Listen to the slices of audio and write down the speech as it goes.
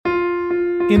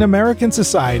In American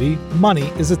society, money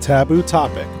is a taboo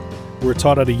topic. We're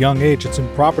taught at a young age it's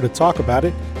improper to talk about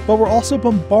it, but we're also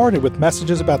bombarded with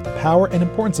messages about the power and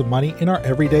importance of money in our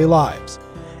everyday lives.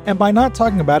 And by not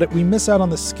talking about it, we miss out on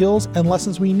the skills and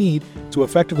lessons we need to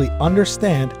effectively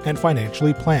understand and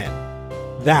financially plan.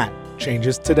 That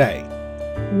changes today.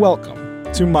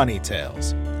 Welcome to Money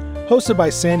Tales. Hosted by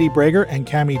Sandy Brager and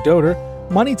Cami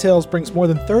Doder, Money Tales brings more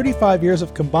than 35 years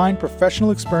of combined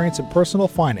professional experience in personal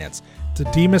finance to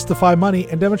demystify money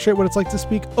and demonstrate what it's like to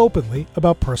speak openly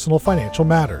about personal financial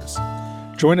matters.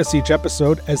 Join us each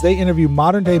episode as they interview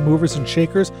modern-day movers and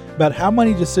shakers about how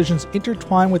money decisions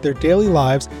intertwine with their daily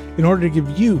lives in order to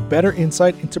give you better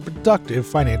insight into productive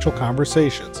financial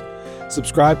conversations.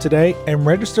 Subscribe today and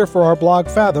register for our blog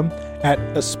Fathom at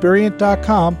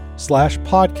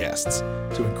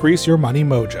aspiriant.com/podcasts to increase your money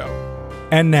mojo.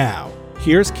 And now,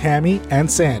 here's Cami and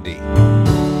Sandy.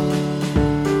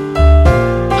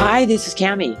 Hi, this is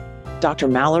Cami. Dr.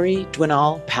 Mallory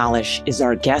Dwinal-Palisch is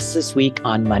our guest this week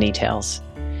on Money Tales.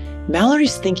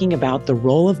 Mallory's thinking about the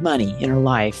role of money in her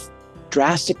life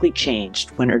drastically changed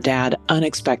when her dad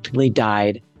unexpectedly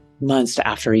died months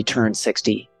after he turned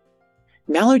 60.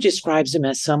 Mallory describes him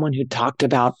as someone who talked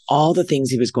about all the things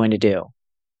he was going to do: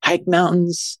 hike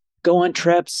mountains, go on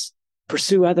trips,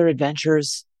 pursue other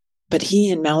adventures. But he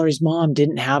and Mallory's mom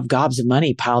didn't have gobs of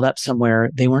money piled up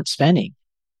somewhere they weren't spending.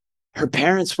 Her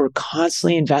parents were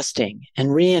constantly investing and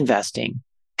reinvesting,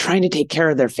 trying to take care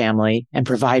of their family and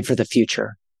provide for the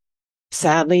future.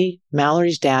 Sadly,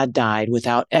 Mallory's dad died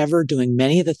without ever doing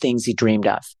many of the things he dreamed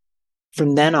of.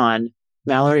 From then on,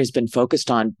 Mallory has been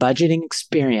focused on budgeting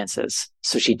experiences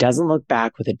so she doesn't look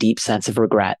back with a deep sense of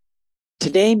regret.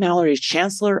 Today, Mallory is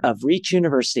Chancellor of Reach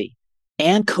University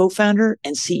and co-founder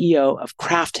and CEO of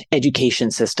Craft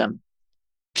Education System.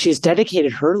 She has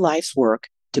dedicated her life's work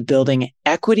to building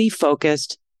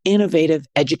equity-focused, innovative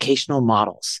educational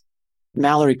models.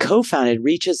 Mallory co-founded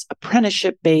Reach's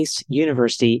apprenticeship-based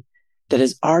university that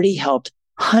has already helped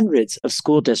hundreds of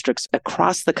school districts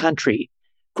across the country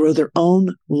grow their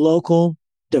own local,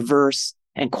 diverse,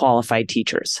 and qualified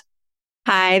teachers.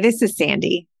 Hi, this is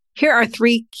Sandy. Here are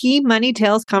 3 key Money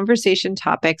Tales conversation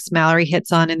topics Mallory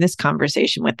hits on in this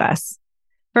conversation with us.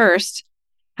 First,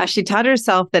 how she taught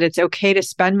herself that it's okay to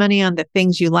spend money on the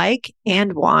things you like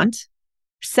and want.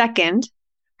 Second,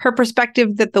 her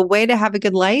perspective that the way to have a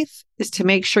good life is to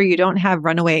make sure you don't have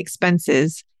runaway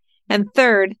expenses. And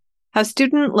third, how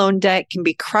student loan debt can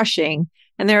be crushing,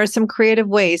 and there are some creative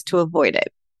ways to avoid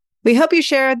it. We hope you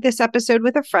share this episode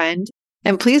with a friend,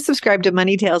 and please subscribe to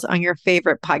Money Tales on your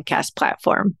favorite podcast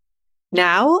platform.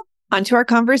 Now, onto our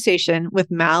conversation with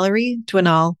Mallory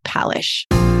Dwinal-Palisch.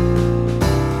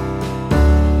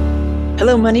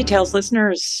 Hello, Money Tales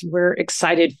listeners. We're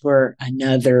excited for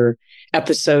another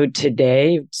episode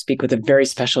today. Speak with a very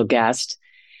special guest.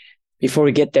 Before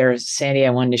we get there, Sandy,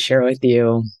 I wanted to share with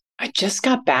you, I just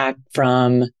got back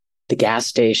from the gas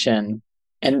station.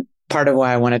 And part of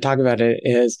why I want to talk about it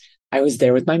is I was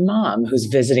there with my mom, who's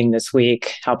visiting this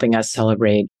week, helping us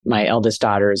celebrate my eldest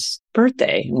daughter's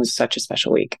birthday. It was such a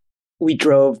special week. We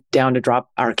drove down to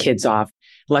drop our kids off.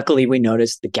 Luckily, we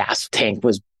noticed the gas tank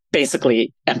was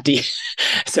basically empty.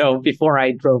 So before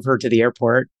I drove her to the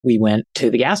airport, we went to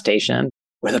the gas station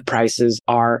where the prices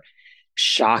are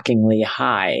shockingly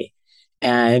high.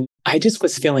 And I just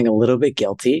was feeling a little bit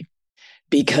guilty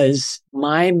because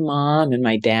my mom and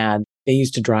my dad, they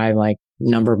used to drive like a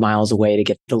number of miles away to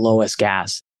get the lowest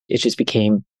gas. It just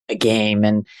became a game.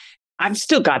 And I've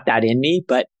still got that in me,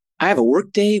 but I have a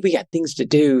work day. We got things to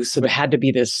do. So there had to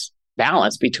be this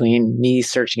balance between me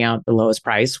searching out the lowest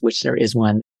price, which there is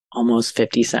one, almost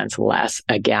 50 cents less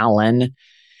a gallon.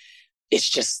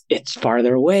 It's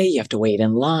farther away. You have to wait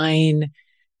in line.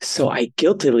 So I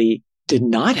guiltily did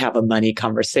not have a money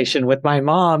conversation with my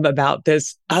mom about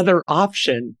this other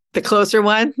option. The closer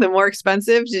one, the more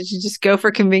expensive? Did you just go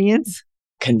for convenience?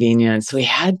 Convenience. We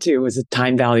had to. It was a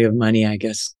time value of money, I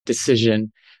guess,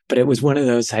 decision. But it was one of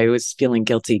those, I was feeling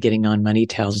guilty getting on Money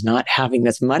Tales, not having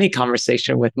this money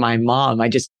conversation with my mom. I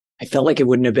felt like it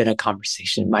wouldn't have been a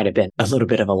conversation. It might have been a little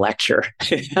bit of a lecture.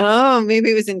 Oh, maybe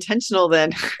it was intentional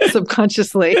then,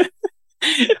 subconsciously.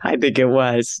 I think it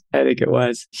was.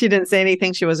 She didn't say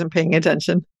anything. She wasn't paying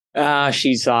attention.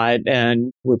 She saw it,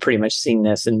 and we're pretty much seeing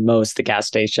this in most of the gas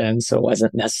stations. So it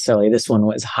wasn't necessarily, this one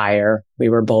was higher. We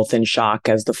were both in shock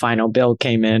as the final bill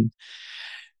came in.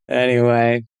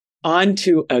 Anyway, on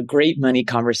to a great money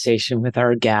conversation with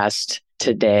our guest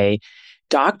today,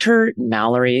 Dr.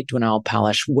 Mallory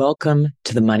Dwinal-Palisch. Welcome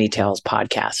to the Money Tales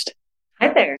podcast.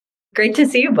 Hi there. Great to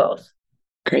see you both.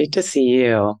 Great to see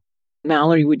you.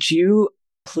 Mallory, would you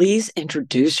please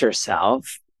introduce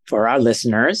yourself for our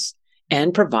listeners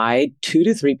and provide 2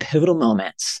 to 3 pivotal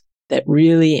moments that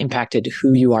really impacted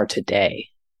who you are today.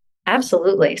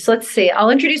 Absolutely. So let's see. I'll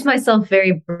introduce myself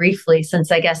very briefly, since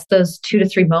I guess those 2 to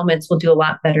 3 moments will do a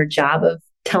lot better job of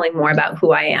telling more about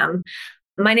who I am.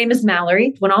 My name is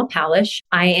Mallory Dwinal-Palisch.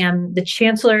 I am the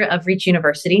Chancellor of Reach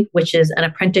University, which is an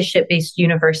apprenticeship-based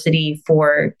university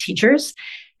for teachers.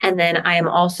 And then I am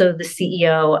also the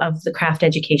CEO of the Craft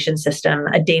Education System,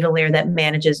 a data layer that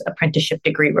manages apprenticeship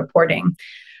degree reporting.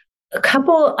 A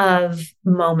couple of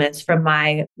moments from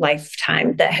my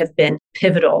lifetime that have been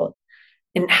pivotal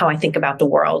in how I think about the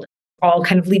world all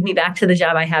kind of lead me back to the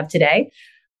job I have today.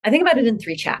 I think about it in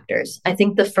 3 chapters. I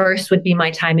think the first would be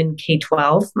my time in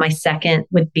K-12. My second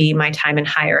would be my time in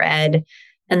higher ed.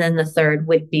 And then the third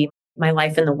would be my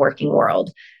life in the working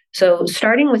world. So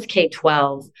starting with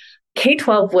K-12,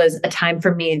 K-12 was a time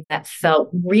for me that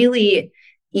felt really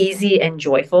easy and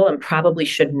joyful and probably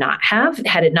should not have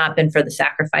had it not been for the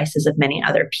sacrifices of many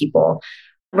other people.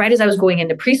 Right as I was going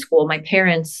into preschool, my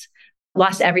parents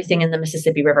lost everything in the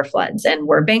Mississippi River floods and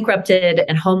were bankrupted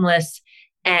and homeless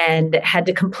and had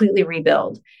to completely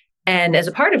rebuild. And as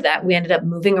a part of that, we ended up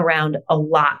moving around a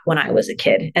lot when I was a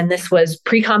kid. And this was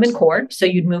pre-Common Core. So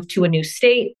you'd move to a new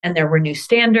state and there were new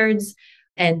standards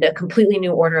and a completely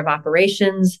new order of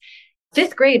operations.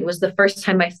 5th grade was the first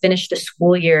time I finished a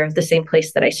school year the same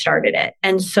place that I started it.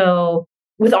 And so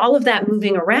with all of that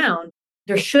moving around,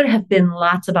 there should have been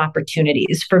lots of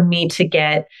opportunities for me to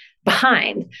get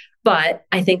behind. But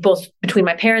I think both between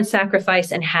my parents'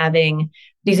 sacrifice and having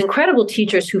these incredible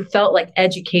teachers who felt like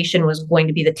education was going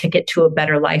to be the ticket to a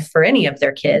better life for any of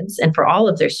their kids and for all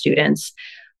of their students,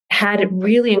 had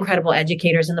really incredible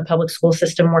educators in the public school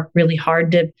system work really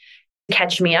hard to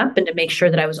catch me up and to make sure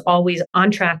that I was always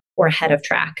on track or ahead of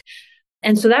track.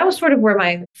 And so that was sort of where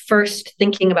my first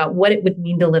thinking about what it would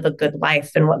mean to live a good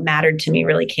life and what mattered to me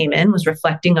really came in, was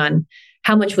reflecting on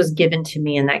how much was given to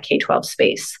me in that K-12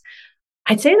 space.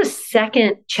 I'd say the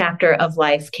second chapter of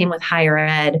life came with higher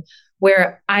ed,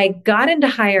 where I got into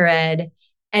higher ed.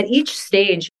 At each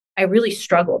stage, I really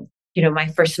struggled. My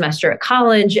first semester at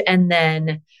college, and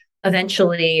then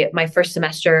eventually my first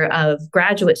semester of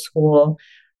graduate school.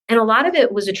 And a lot of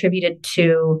it was attributed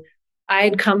to, I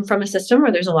had come from a system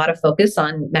where there's a lot of focus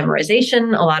on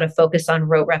memorization, a lot of focus on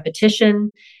rote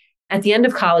repetition. At the end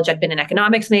of college, I'd been an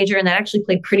economics major, and that actually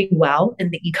played pretty well in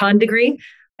the econ degree.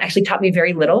 Actually taught me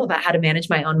very little about how to manage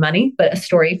my own money, but a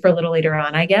story for a little later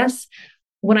on, I guess.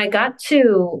 When I got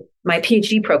to my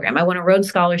PhD program, I won a Rhodes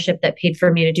Scholarship that paid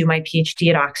for me to do my PhD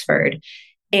at Oxford.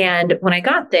 And when I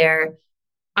got there,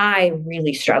 I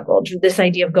really struggled. This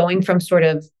idea of going from sort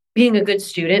of being a good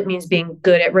student means being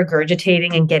good at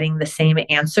regurgitating and getting the same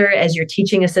answer as your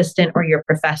teaching assistant or your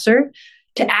professor,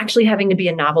 to actually having to be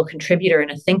a novel contributor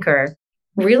and a thinker.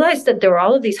 Realized that there were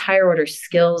all of these higher order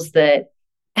skills that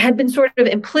had been sort of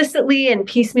implicitly and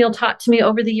piecemeal taught to me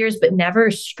over the years, but never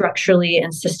structurally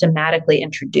and systematically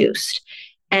introduced.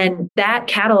 And that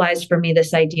catalyzed for me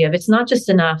this idea of, it's not just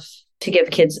enough to give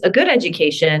kids a good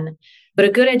education, but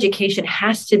a good education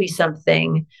has to be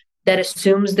something that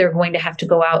assumes they're going to have to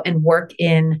go out and work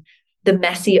in the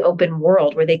messy open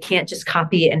world where they can't just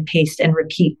copy and paste and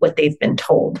repeat what they've been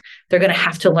told. They're going to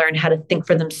have to learn how to think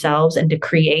for themselves and to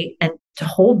create and to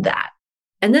hold that.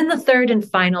 And then the third and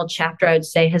final chapter, I would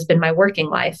say, has been my working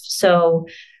life. So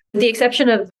with the exception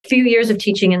of a few years of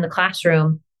teaching in the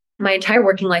classroom, my entire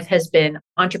working life has been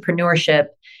entrepreneurship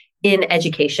in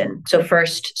education. So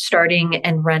first starting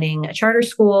and running a charter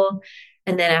school,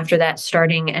 and then after that,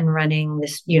 starting and running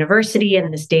this university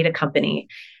and this data company.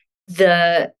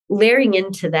 The layering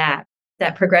into that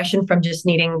progression from just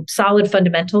needing solid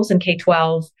fundamentals in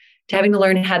K-12 to having to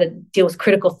learn how to deal with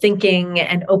critical thinking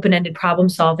and open-ended problem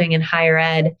solving in higher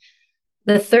ed.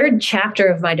 The third chapter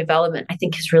of my development, I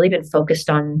think, has really been focused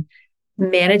on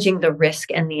managing the risk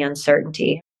and the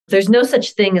uncertainty. There's no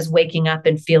such thing as waking up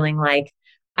and feeling like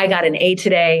I got an A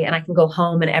today and I can go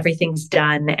home and everything's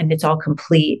done and it's all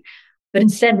complete. But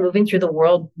instead, moving through the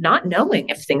world, not knowing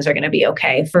if things are going to be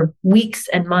okay for weeks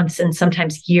and months and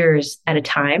sometimes years at a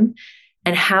time.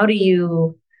 And how do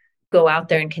you go out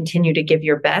there and continue to give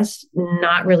your best,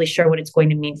 not really sure what it's going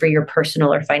to mean for your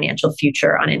personal or financial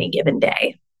future on any given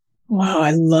day? Wow,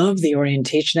 I love the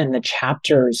orientation, and the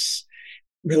chapters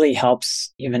really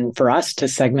helps even for us to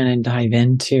segment and dive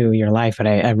into your life. And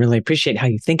I really appreciate how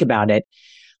you think about it.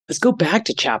 Let's go back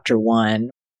to chapter 1.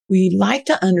 We'd like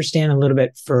to understand a little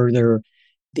bit further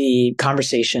the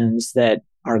conversations that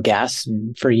our guests,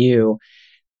 and for you,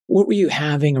 what were you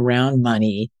having around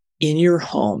money in your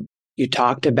home? You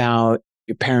talked about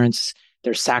your parents,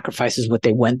 their sacrifices, what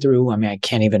they went through. I mean, I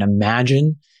can't even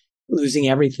imagine losing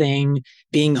everything,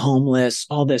 being homeless,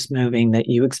 all this moving that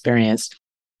you experienced.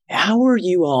 How are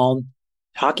you all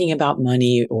talking about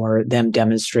money or them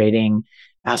demonstrating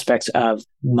aspects of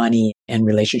money and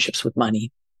relationships with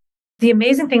money? The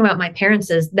amazing thing about my parents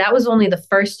is that was only the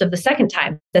first of the second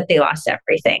time that they lost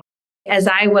everything. As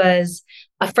I was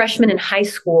a freshman in high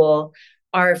school,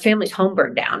 our family's home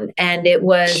burned down. And it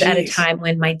was at a time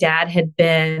when my dad had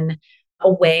been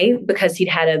away because he'd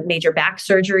had a major back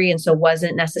surgery and so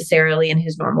wasn't necessarily in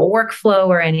his normal workflow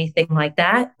or anything like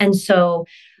that. And so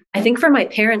I think for my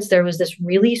parents, there was this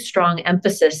really strong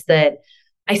emphasis that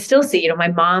I still see. My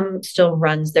mom still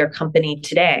runs their company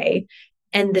today.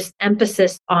 And this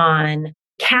emphasis on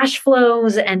cash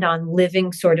flows and on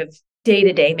living sort of day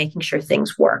to day, making sure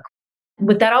things work.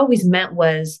 What that always meant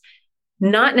was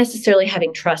not necessarily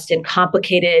having trust in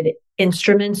complicated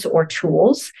instruments or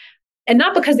tools. And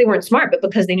not because they weren't smart, but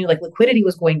because they knew like liquidity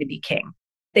was going to be king.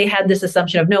 They had this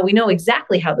assumption of, no, we know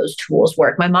exactly how those tools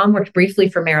work. My mom worked briefly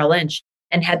for Merrill Lynch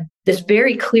and had this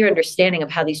very clear understanding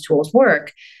of how these tools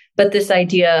work. But this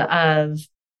idea of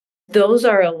those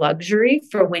are a luxury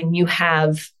for when you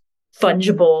have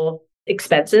fungible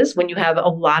expenses, when you have a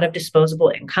lot of disposable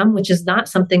income, which is not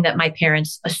something that my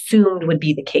parents assumed would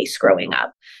be the case growing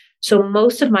up. So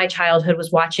most of my childhood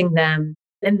was watching them,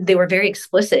 and they were very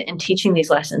explicit in teaching these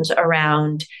lessons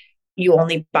around you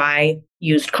only buy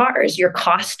used cars. Your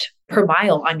cost per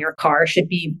mile on your car should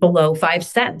be below 5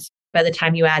 cents by the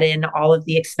time you add in all of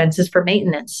the expenses for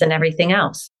maintenance and everything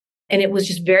else. And it was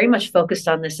just very much focused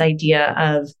on this idea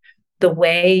of the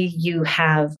way you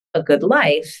have a good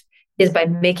life is by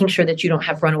making sure that you don't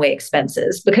have runaway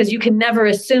expenses, because you can never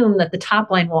assume that the top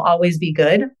line will always be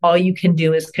good. All you can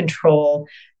do is control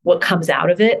what comes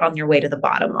out of it on your way to the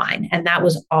bottom line. And that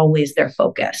was always their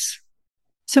focus.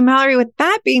 So Mallory, with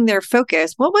that being their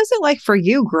focus, what was it like for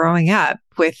you growing up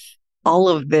with all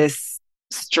of this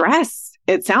stress?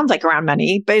 It sounds like around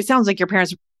money, but it sounds like your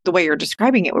parents, the way you're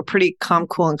describing it, were pretty calm,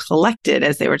 cool, and collected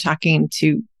as they were talking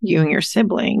to you and your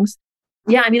siblings.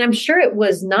 Yeah, I mean, I'm sure it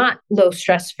was not low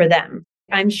stress for them.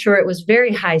 I'm sure it was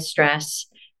very high stress,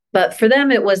 but for them,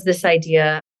 it was this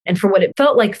idea. And for what it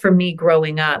felt like for me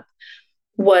growing up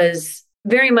was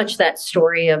very much that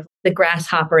story of the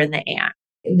grasshopper and the ant.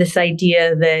 This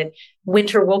idea that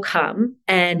winter will come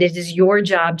and it is your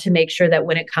job to make sure that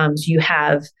when it comes, you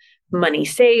have money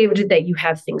saved, that you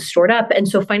have things stored up. And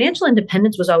so financial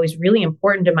independence was always really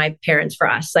important to my parents for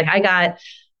us. Like I got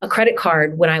a credit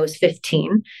card when I was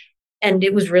 15. And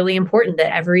it was really important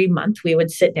that every month we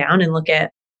would sit down and look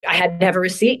at, I had to have a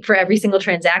receipt for every single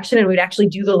transaction and we'd actually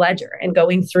do the ledger and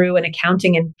going through and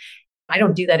accounting. And I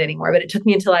don't do that anymore, but it took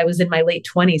me until I was in my late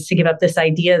 20s to give up this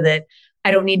idea that I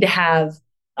don't need to have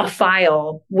a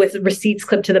file with receipts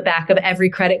clipped to the back of every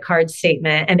credit card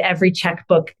statement and every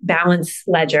checkbook balance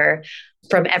ledger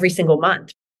from every single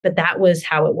month. But that was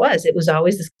how it was. It was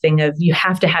always this thing of you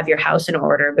have to have your house in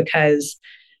order because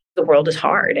the world is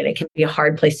hard and it can be a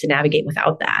hard place to navigate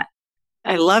without that.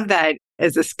 I love that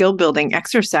as a skill building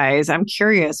exercise. I'm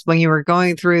curious, when you were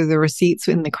going through the receipts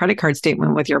in the credit card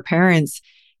statement with your parents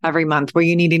every month, were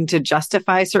you needing to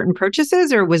justify certain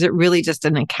purchases, or was it really just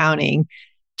an accounting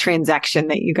transaction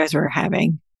that you guys were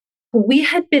having? We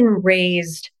had been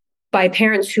raised by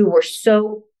parents who were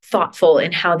so thoughtful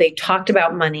in how they talked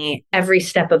about money every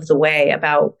step of the way,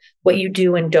 about what you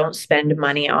do and don't spend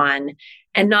money on,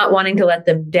 and not wanting to let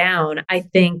them down. I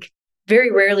think very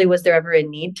rarely was there ever a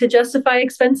need to justify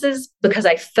expenses because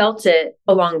I felt it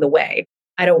along the way.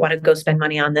 I don't want to go spend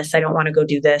money on this. I don't want to go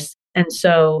do this. And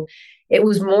so it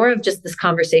was more of just this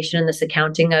conversation and this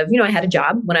accounting of, I had a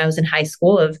job when I was in high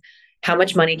school of how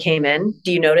much money came in.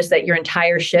 Do you notice that your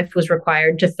entire shift was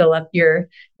required to fill up your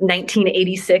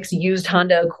 1986 used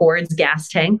Honda Accord's gas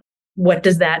tank? What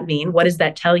does that mean? What does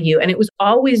that tell you? And it was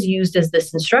always used as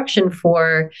this instruction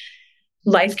for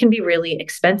life can be really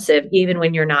expensive, even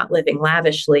when you're not living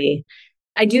lavishly.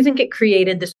 I do think it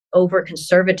created this over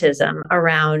conservatism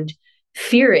around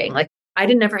fearing. Like I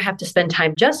didn't ever have to spend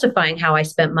time justifying how I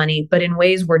spent money, but in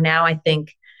ways where now I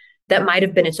think that might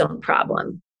have been its own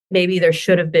problem. Maybe there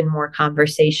should have been more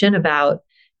conversation about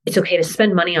it's okay to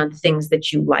spend money on things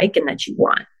that you like and that you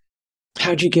want.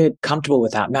 How'd you get comfortable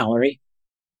with that, Mallory?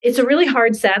 It's a really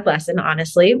hard, sad lesson,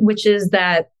 honestly, which is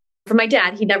that for my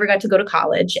dad, he never got to go to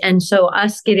college. And so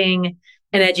us getting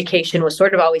an education was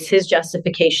sort of always his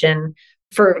justification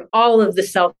for all of the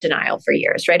self-denial for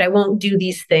years, right? I won't do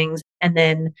these things. And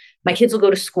then my kids will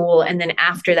go to school. And then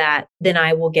after that, then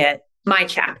I will get my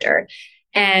chapter.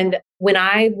 And when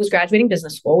I was graduating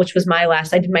business school, which was my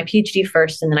last, I did my PhD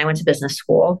first, and then I went to business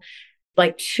school.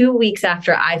 like 2 weeks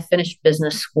after I finished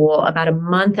business school, about a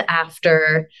month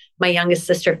after my youngest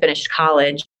sister finished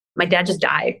college, my dad just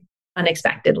died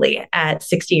unexpectedly at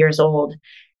 60 years old,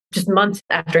 just months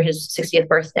after his 60th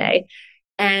birthday.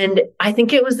 And I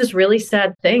think it was this really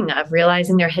sad thing of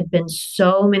realizing there had been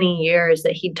so many years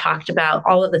that he'd talked about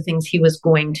all of the things he was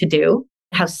going to do,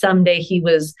 how someday he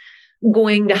was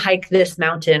going to hike this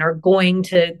mountain or going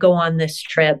to go on this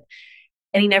trip.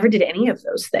 And he never did any of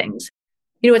those things.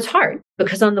 It's hard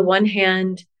because on the one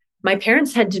hand, my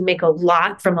parents had to make a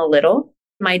lot from a little.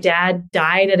 My dad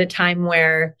died at a time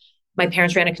where my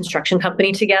parents ran a construction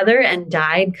company together and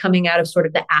died coming out of sort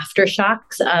of the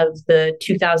aftershocks of the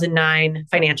 2009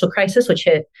 financial crisis, which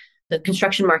hit the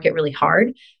construction market really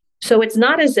hard. So it's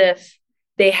not as if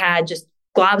they had just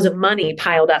globs of money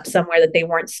piled up somewhere that they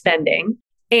weren't spending,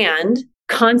 and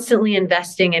constantly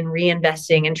investing and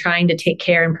reinvesting and trying to take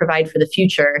care and provide for the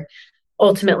future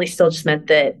ultimately still just meant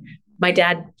that my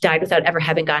dad died without ever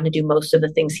having gotten to do most of the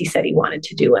things he said he wanted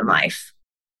to do in life.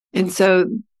 And so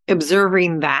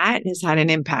observing that has had an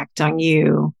impact on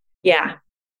you. Yeah.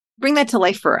 Bring that to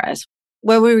life for us.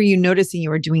 What were you noticing you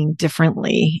were doing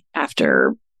differently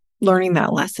after learning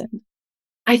that lesson?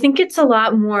 I think it's a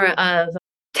lot more of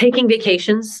taking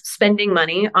vacations, spending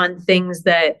money on things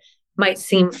that might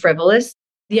seem frivolous.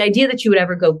 The idea that you would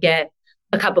ever go get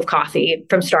a cup of coffee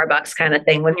from Starbucks kind of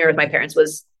thing when you're with my parents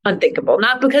was unthinkable.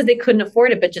 Not because they couldn't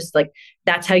afford it, but just like,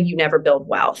 that's how you never build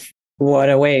wealth. What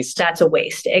a waste. That's a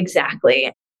waste.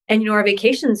 Exactly. And, our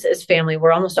vacations as family,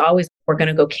 we're going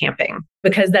to go camping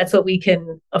because that's what we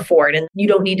can afford. And you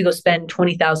don't need to go spend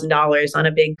 $20,000 on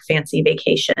a big fancy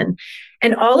vacation.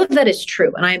 And all of that is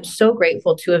true. And I am so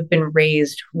grateful to have been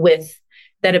raised with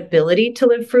that ability to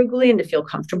live frugally and to feel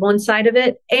comfortable inside of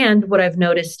it. And what I've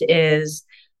noticed is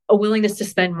a willingness to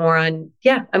spend more on,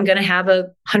 I'm going to have a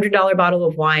 $100 bottle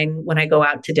of wine when I go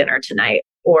out to dinner tonight,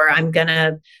 or I'm going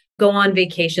to go on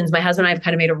vacations. My husband and I have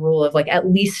kind of made a rule of like at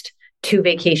least 2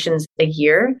 vacations a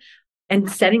year and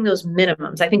setting those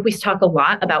minimums. I think we talk a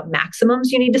lot about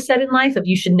maximums you need to set in life of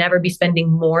you should never be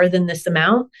spending more than this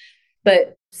amount.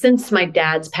 But since my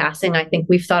dad's passing, I think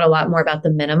we've thought a lot more about the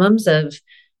minimums of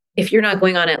if you're not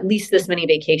going on at least this many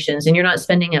vacations and you're not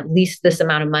spending at least this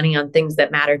amount of money on things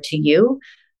that matter to you,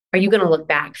 are you going to look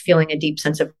back feeling a deep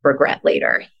sense of regret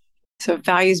later? So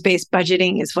values-based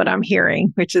budgeting is what I'm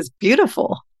hearing, which is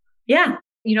beautiful. Yeah.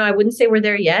 I wouldn't say we're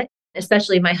there yet.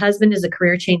 Especially my husband is a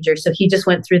career changer. So he just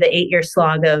went through the 8-year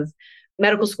slog of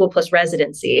medical school plus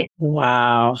residency.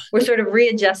 Wow. We're sort of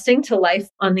readjusting to life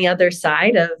on the other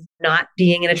side of not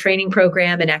being in a training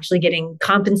program and actually getting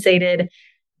compensated.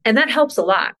 And that helps a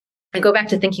lot. I go back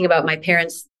to thinking about my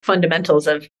parents' fundamentals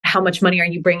of how much money are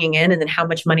you bringing in and then how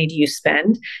much money do you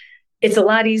spend? It's a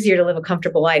lot easier to live a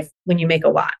comfortable life when you make a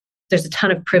lot. There's a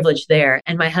ton of privilege there.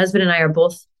 And my husband and I are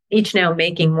both each now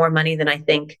making more money than I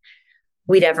think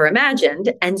we'd ever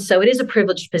imagined. And so it is a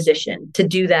privileged position to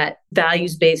do that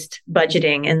values-based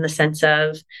budgeting in the sense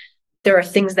of there are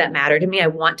things that matter to me. I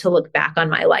want to look back on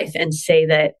my life and say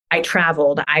that I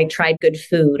traveled, I tried good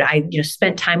food, I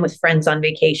spent time with friends on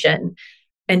vacation.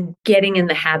 And getting in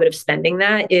the habit of spending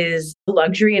that is a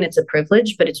luxury and it's a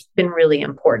privilege, but it's been really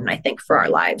important, I think, for our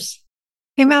lives.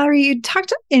 Hey, Mallory, you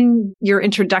talked in your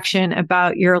introduction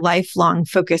about your lifelong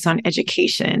focus on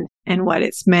education and what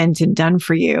it's meant and done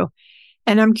for you.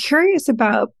 And I'm curious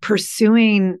about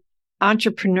pursuing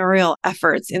entrepreneurial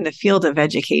efforts in the field of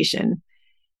education.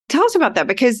 Tell us about that,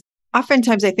 because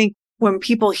oftentimes I think when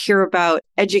people hear about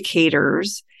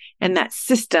educators and that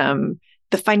system,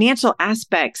 the financial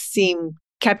aspects seem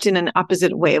kept in an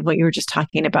opposite way of what you were just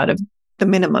talking about, of the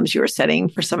minimums you were setting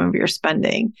for some of your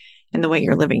spending and the way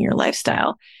you're living your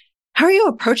lifestyle. How are you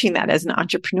approaching that as an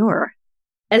entrepreneur?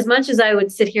 As much as I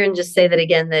would sit here and just say that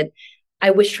again, that I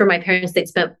wish for my parents they'd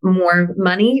spent more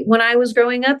money when I was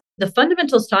growing up, the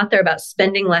fundamentals taught there about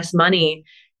spending less money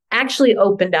actually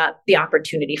opened up the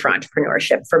opportunity for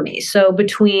entrepreneurship for me. So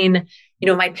between,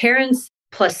 my parents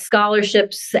plus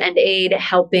scholarships and aid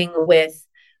helping with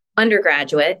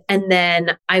undergraduate, and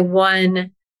then I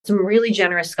won some really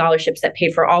generous scholarships that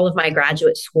paid for all of my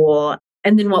graduate school.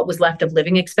 And then what was left of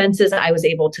living expenses, I was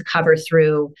able to cover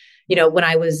through, when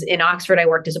I was in Oxford, I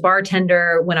worked as a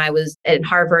bartender. When I was at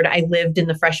Harvard, I lived in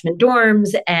the freshman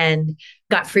dorms and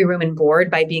got free room and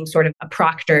board by being sort of a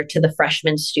proctor to the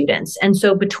freshman students. And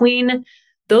so between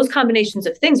those combinations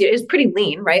of things, it was pretty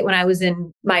lean, right? When I was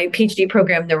in my PhD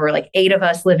program, there were like 8 of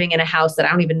us living in a house that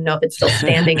I don't even know if it's still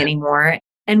standing anymore,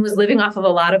 and was living off of a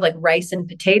lot of like rice and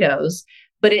potatoes.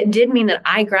 But it did mean that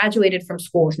I graduated from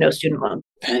school with no student loan.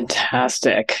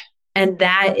 Fantastic. And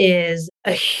that is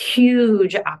a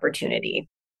huge opportunity.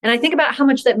 And I think about how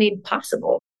much that made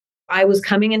possible. I was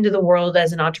coming into the world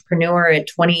as an entrepreneur at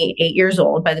 28 years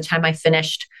old by the time I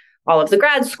finished all of the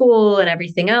grad school and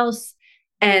everything else.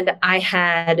 And I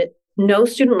had no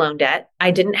student loan debt.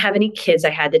 I didn't have any kids I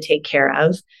had to take care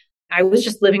of. I was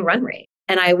just living run rate.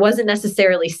 And I wasn't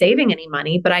necessarily saving any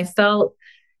money, but I felt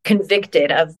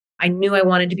convicted of, I knew I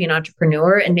wanted to be an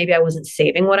entrepreneur and maybe I wasn't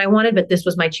saving what I wanted, but this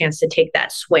was my chance to take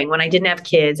that swing. When I didn't have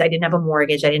kids, I didn't have a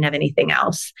mortgage, I didn't have anything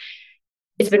else.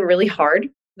 It's been really hard.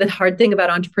 The hard thing about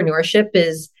entrepreneurship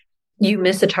is you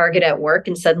miss a target at work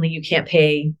and suddenly you can't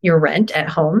pay your rent at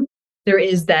home. There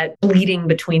is that bleeding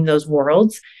between those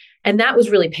worlds. And that was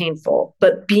really painful.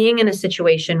 But being in a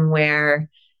situation where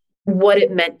what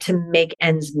it meant to make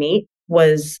ends meet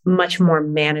was much more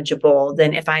manageable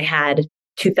than if I had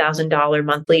 $2,000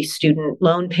 monthly student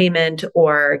loan payment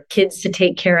or kids to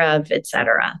take care of, et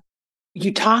cetera.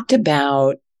 You talked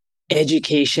about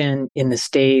education in the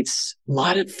States, a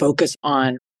lot of focus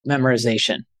on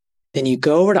memorization. Then you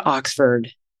go over to Oxford,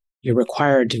 you're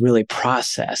required to really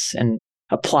process and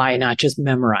apply, not just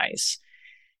memorize.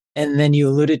 And then you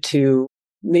alluded to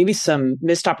maybe some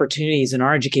missed opportunities in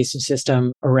our education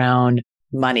system around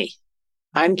money.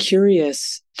 I'm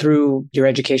curious through your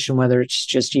education, whether it's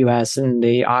just US and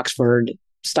the Oxford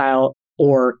style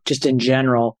or just in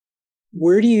general,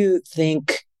 where do you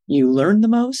think you learn the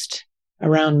most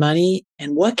around money?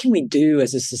 And what can we do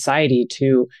as a society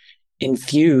to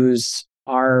infuse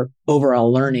our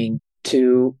overall learning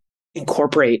to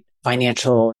incorporate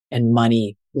financial and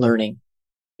money learning?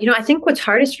 I think what's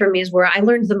hardest for me is where I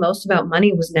learned the most about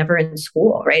money was never in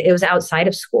school, right? It was outside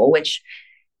of school, which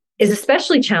is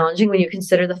especially challenging when you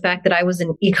consider the fact that I was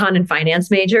an econ and finance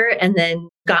major and then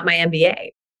got my MBA.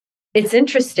 It's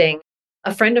interesting.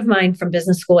 A friend of mine from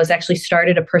business school has actually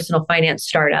started a personal finance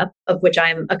startup, of which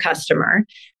I'm a customer.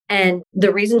 And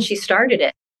the reason she started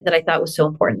it that I thought was so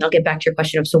important, I'll get back to your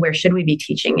question of, so where should we be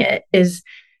teaching it, is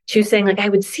she was saying, like, I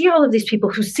would see all of these people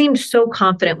who seemed so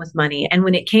confident with money. And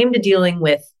when it came to dealing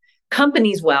with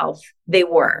companies' wealth, they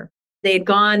had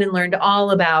gone and learned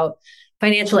all about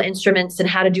financial instruments and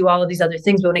how to do all of these other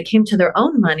things. But when it came to their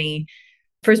own money,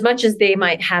 for as much as they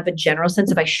might have a general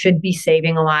sense of, I should be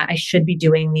saving a lot, I should be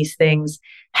doing these things,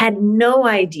 had no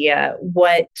idea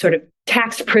what sort of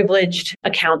tax privileged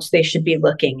accounts they should be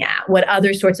looking at, what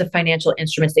other sorts of financial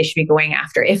instruments they should be going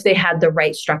after, if they had the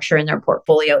right structure in their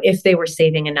portfolio, if they were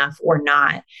saving enough or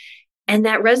not. And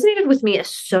that resonated with me as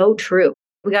so true.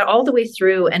 We got all the way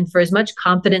through. And for as much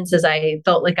confidence as I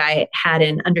felt like I had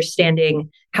in understanding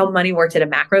how money worked at a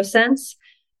macro sense,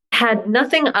 had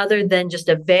nothing other than just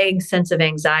a vague sense of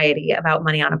anxiety about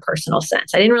money on a personal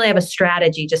sense. I didn't really have a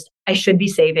strategy, just I should be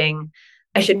saving.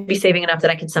 I should be saving enough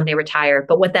that I could someday retire.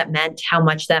 But what that meant, how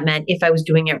much that meant, if I was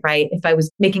doing it right, if I was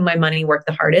making my money work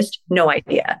the hardest, no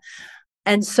idea.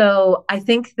 And so I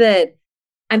think that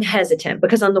I'm hesitant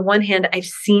because on the one hand, I've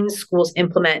seen schools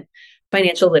implement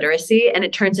financial literacy and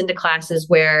it turns into classes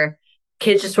where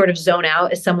kids just sort of zone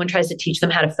out as someone tries to teach them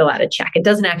how to fill out a check. It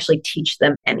doesn't actually teach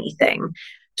them anything.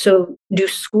 So do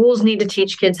schools need to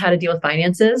teach kids how to deal with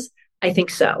finances? I think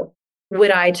so.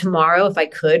 Would I tomorrow, if I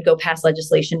could, go pass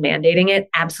legislation mandating it?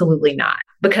 Absolutely not.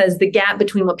 Because the gap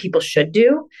between what people should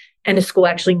do and a school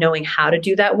actually knowing how to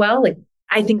do that well,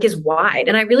 I think is wide.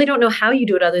 And I really don't know how you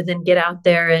do it other than get out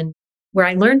there. And where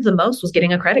I learned the most was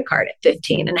getting a credit card at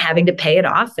 15 and having to pay it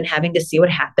off and having to see what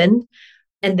happened.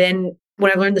 And then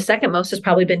when I learned the second most has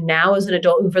probably been now as an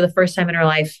adult who for the first time in her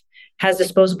life has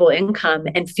disposable income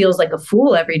and feels like a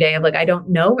fool every day of I don't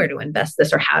know where to invest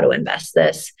this or how to invest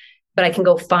this, but I can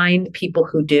go find people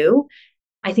who do.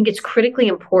 I think it's critically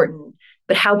important,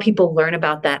 but how people learn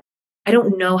about that, I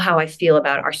don't know how I feel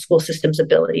about our school system's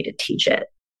ability to teach it.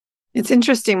 It's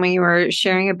interesting when you were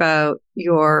sharing about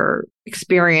your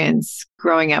experience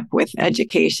growing up with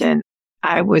education,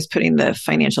 I was putting the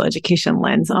financial education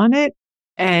lens on it.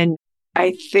 And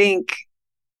I think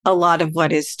a lot of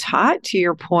what is taught, to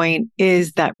your point,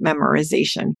 is that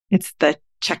memorization. It's the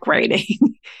check writing,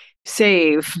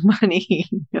 save money,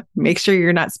 make sure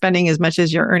you're not spending as much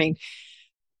as you're earning.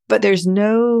 But there's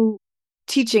no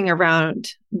teaching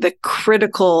around the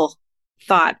critical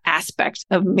thought aspect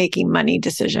of making money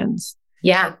decisions.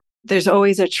 Yeah. There's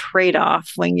always a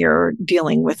trade-off when you're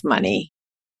dealing with money.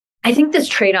 I think this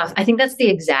trade-off, I think that's the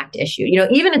exact issue.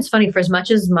 Even it's funny, for as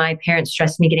much as my parents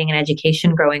stressed me getting an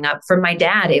education growing up, for my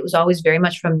dad, it was always very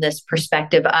much from this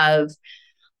perspective of,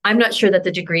 I'm not sure that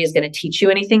the degree is going to teach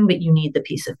you anything, but you need the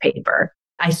piece of paper.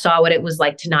 I saw what it was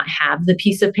like to not have the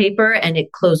piece of paper and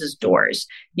it closes doors.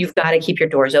 You've got to keep your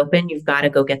doors open. You've got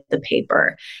to go get the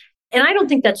paper. And I don't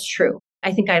think that's true.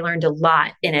 I think I learned a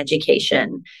lot in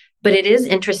education. But it is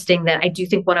interesting that I do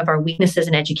think one of our weaknesses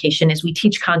in education is we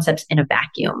teach concepts in a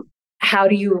vacuum. how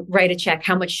do you write a check?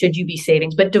 How much should you be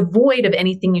saving? But devoid of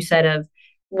anything you said of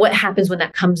what happens when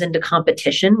that comes into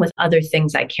competition with other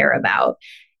things I care about.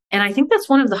 And I think that's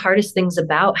one of the hardest things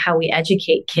about how we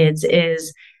educate kids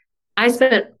is I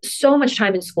spent so much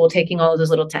time in school taking all of those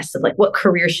little tests of like, what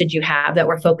career should you have that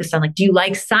we're focused on? Like, do you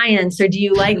like science or do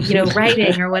you like,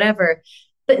 writing or whatever?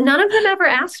 But none of them ever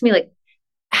asked me like,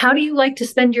 how do you like to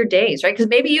spend your days, right? Because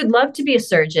maybe you'd love to be a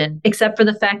surgeon, except for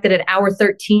the fact that at hour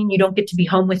 13, you don't get to be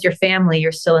home with your family.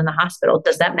 You're still in the hospital.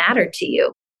 Does that matter to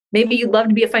you? Maybe you'd love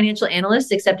to be a financial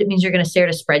analyst, except it means you're going to stare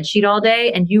at a spreadsheet all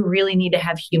day and you really need to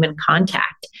have human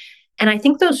contact. And I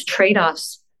think those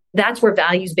trade-offs, that's where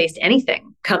values-based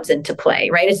anything comes into play,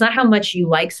 right? It's not how much you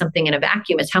like something in a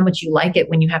vacuum. It's how much you like it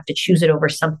when you have to choose it over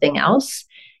something else.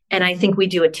 And I think we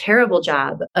do a terrible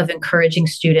job of encouraging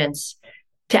students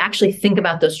to actually think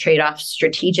about those trade-offs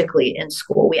strategically in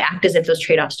school. We act as if those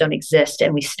trade-offs don't exist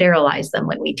and we sterilize them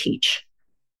when we teach.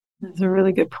 That's a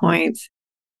really good point.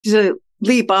 To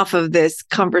leap off of this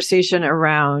conversation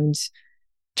around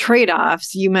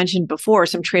trade-offs, you mentioned before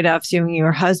some trade-offs you and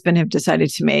your husband have decided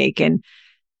to make. And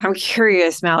I'm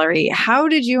curious, Mallory, how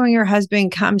did you and your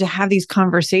husband come to have these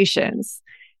conversations?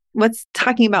 What's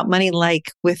talking about money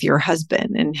like with your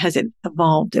husband, and has it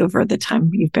evolved over the time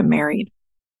you've been married?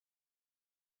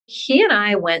 He and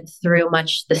I went through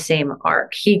much the same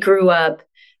arc. He grew up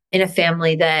in a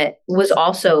family that was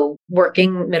also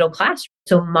working middle class.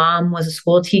 So mom was a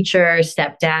school teacher,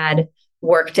 stepdad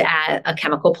worked at a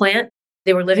chemical plant.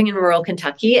 They were living in rural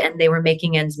Kentucky and they were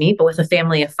making ends meet, but with a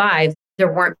family of 5,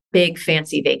 there weren't big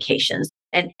fancy vacations.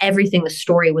 And everything, the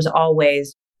story was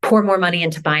always pour more money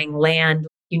into buying land.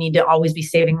 You need to always be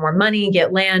saving more money,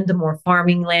 get land. The more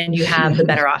farming land you have, the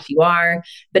better off you are,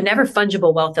 but never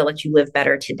fungible wealth that lets you live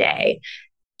better today.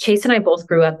 Chase and I both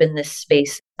grew up in this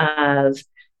space of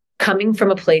coming from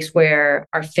a place where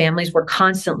our families were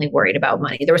constantly worried about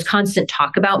money. There was constant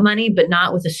talk about money, but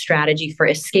not with a strategy for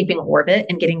escaping orbit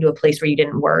and getting to a place where you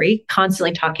didn't worry,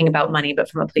 constantly talking about money, but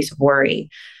from a place of worry.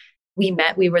 We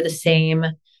were the same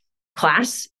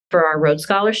class for our Rhodes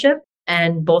Scholarship,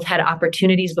 and both had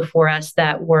opportunities before us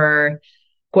that were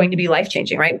going to be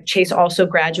life-changing, right? Chase also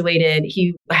graduated.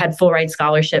 He had full ride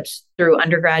scholarships through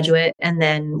undergraduate and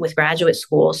then with graduate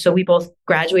school. So we both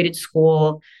graduated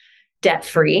school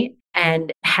debt-free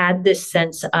and had this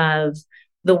sense of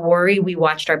the worry we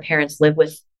watched our parents live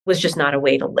with was just not a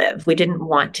way to live. We didn't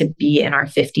want to be in our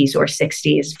 50s or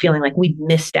 60s feeling like we'd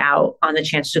missed out on the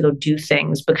chance to go do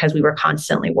things because we were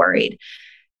constantly worried.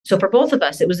 So for both of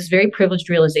us, it was this very privileged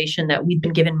realization that we'd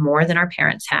been given more than our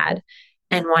parents had,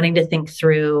 and wanting to think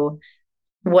through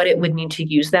what it would mean to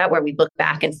use that, where we'd look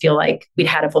back and feel like we'd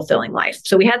had a fulfilling life.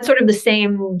 So we had sort of the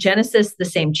same genesis, the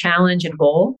same challenge and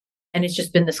goal. And it's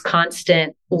just been this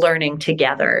constant learning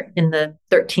together in the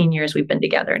 13 years we've been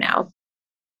together now.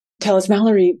 Tell us,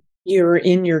 Mallory, you're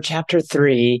in your chapter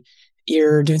 3.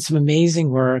 You're doing some amazing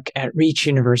work at Reach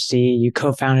University. You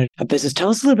co-founded a business. Tell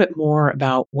us a little bit more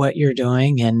about what you're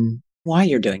doing and why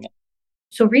you're doing it.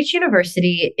 So Reach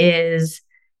University is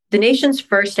the nation's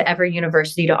first ever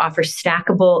university to offer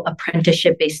stackable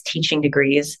apprenticeship-based teaching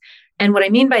degrees. And what I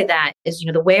mean by that is,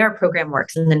 the way our program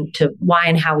works, and then to why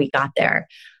and how we got there.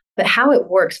 But how it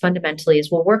works fundamentally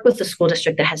is we'll work with the school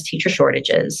district that has teacher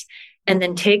shortages and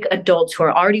then take adults who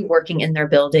are already working in their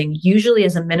building, usually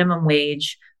as a minimum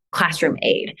wage classroom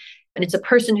aide. And it's a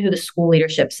person who the school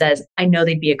leadership says, I know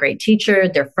they'd be a great teacher.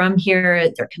 They're from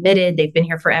here. They're committed. They've been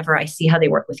here forever. I see how they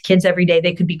work with kids every day.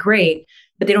 They could be great,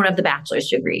 but they don't have the bachelor's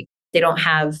degree. They don't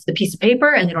have the piece of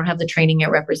paper and they don't have the training it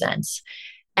represents.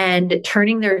 And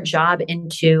turning their job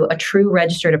into a true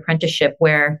registered apprenticeship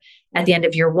where at the end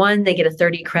of year 1, they get a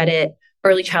 30 credit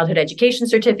early childhood education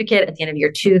certificate. At the end of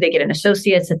year 2, they get an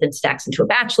associate's that then stacks into a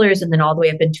bachelor's and then all the way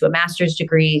up into a master's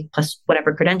degree plus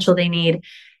whatever credential they need.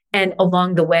 And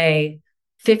along the way,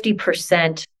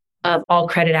 50% of all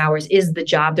credit hours is the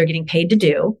job they're getting paid to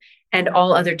do. And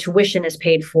all other tuition is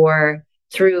paid for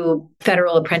through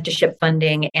federal apprenticeship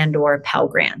funding and or Pell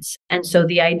Grants. And so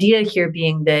the idea here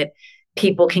being that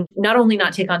people can not only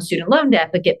not take on student loan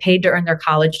debt, but get paid to earn their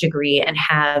college degree and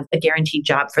have a guaranteed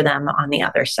job for them on the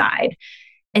other side.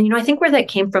 And, I think where that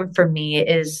came from for me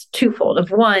is twofold. Of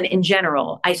one, in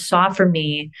general, I saw for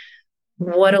me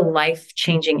what a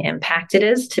life-changing impact it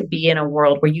is to be in a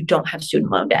world where you don't have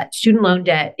student loan debt. Student loan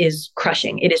debt is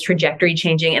crushing. It is trajectory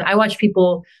changing. And I watch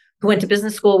people who went to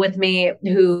business school with me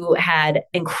who had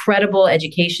incredible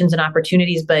educations and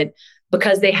opportunities, but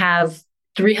because they have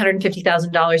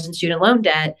 $350,000 in student loan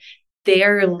debt, they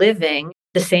are living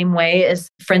the same way as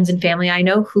friends and family I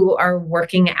know who are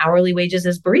working hourly wages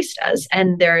as baristas,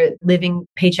 and they're living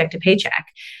paycheck to paycheck.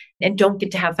 and don't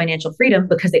get to have financial freedom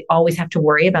because they always have to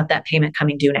worry about that payment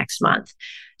coming due next month.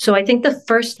 So I think the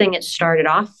first thing it started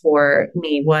off for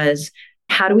me was,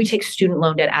 how do we take student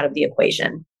loan debt out of the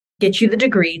equation? Get you the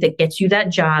degree that gets you that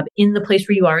job in the place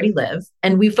where you already live.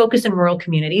 And we focus in rural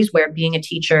communities where being a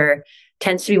teacher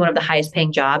tends to be one of the highest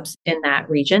paying jobs in that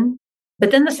region.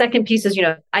 But then the second piece is,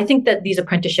 I think that these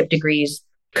apprenticeship degrees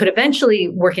could eventually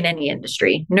work in any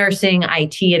industry, nursing,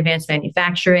 IT, advanced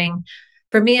manufacturing.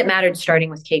 For me, it mattered starting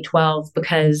with K-12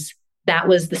 because that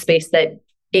was the space that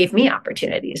gave me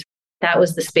opportunities. That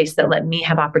was the space that let me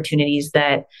have opportunities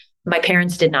that my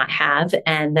parents did not have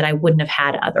and that I wouldn't have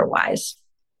had otherwise.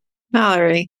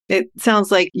 Mallory, it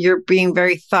sounds like you're being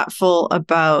very thoughtful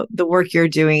about the work you're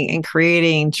doing in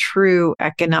creating true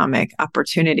economic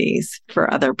opportunities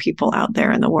for other people out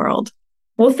there in the world.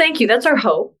 Well, thank you. That's our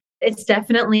hope. It's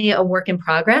definitely a work in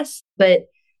progress, but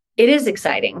it is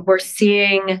exciting. We're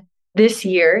seeing this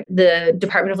year, the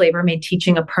Department of Labor made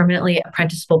teaching a permanently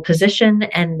apprenticeable position,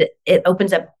 and it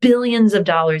opens up billions of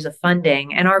dollars of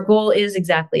funding. And our goal is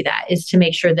exactly that, is to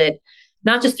make sure that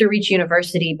not just through Reach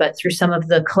University, but through some of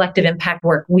the collective impact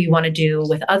work we want to do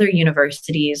with other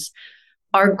universities,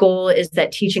 our goal is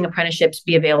that teaching apprenticeships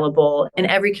be available in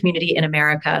every community in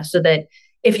America so that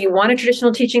if you want a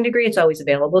traditional teaching degree, it's always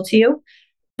available to you.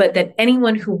 But that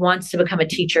anyone who wants to become a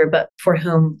teacher, but for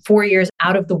whom 4 years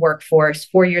out of the workforce,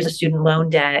 4 years of student loan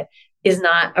debt is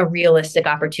not a realistic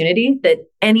opportunity, that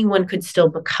anyone could still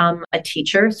become a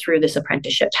teacher through this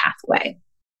apprenticeship pathway.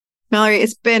 Mallory,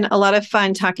 it's been a lot of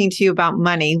fun talking to you about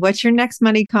money. What's your next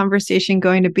money conversation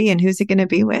going to be, and who's it going to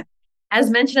be with? As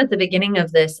mentioned at the beginning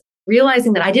of this,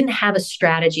 realizing that I didn't have a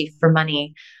strategy for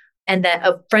money, and that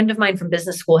a friend of mine from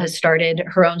business school has started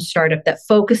her own startup that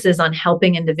focuses on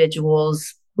helping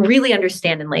individuals really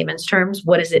understand in layman's terms,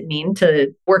 what does it mean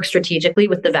to work strategically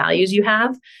with the values you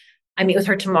have? I meet with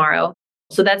her tomorrow.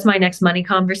 So that's my next money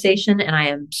conversation. And I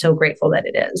am so grateful that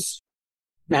it is.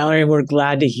 Mallory, we're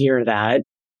glad to hear that.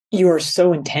 You are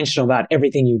so intentional about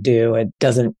everything you do. It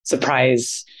doesn't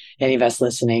surprise any of us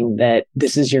listening that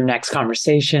this is your next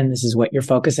conversation. This is what you're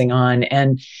focusing on,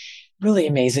 and really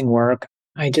amazing work.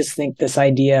 I just think this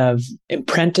idea of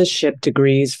apprenticeship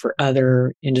degrees for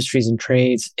other industries and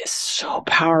trades is so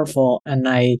powerful. And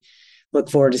I look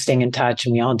forward to staying in touch,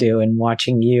 and we all do, and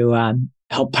watching you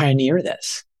help pioneer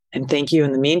this. And thank you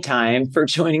in the meantime for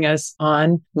joining us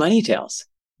on Money Tales.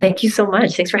 Thank you so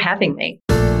much. Thanks for having me.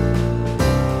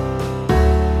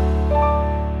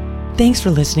 Thanks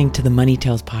for listening to the Money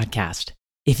Tales podcast.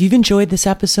 If you've enjoyed this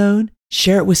episode,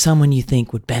 share it with someone you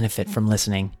think would benefit from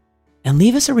listening. And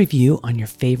leave us a review on your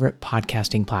favorite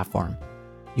podcasting platform.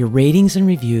 Your ratings and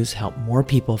reviews help more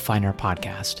people find our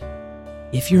podcast.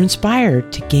 If you're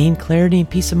inspired to gain clarity and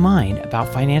peace of mind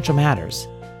about financial matters,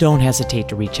 don't hesitate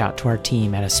to reach out to our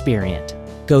team at Aspiriant.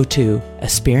 Go to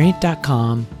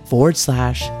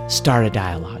aspiriant.com/start a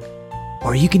dialogue.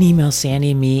 Or you can email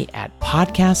Sandy and me at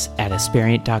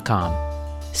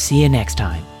podcasts@aspiriant.com. See you next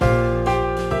time.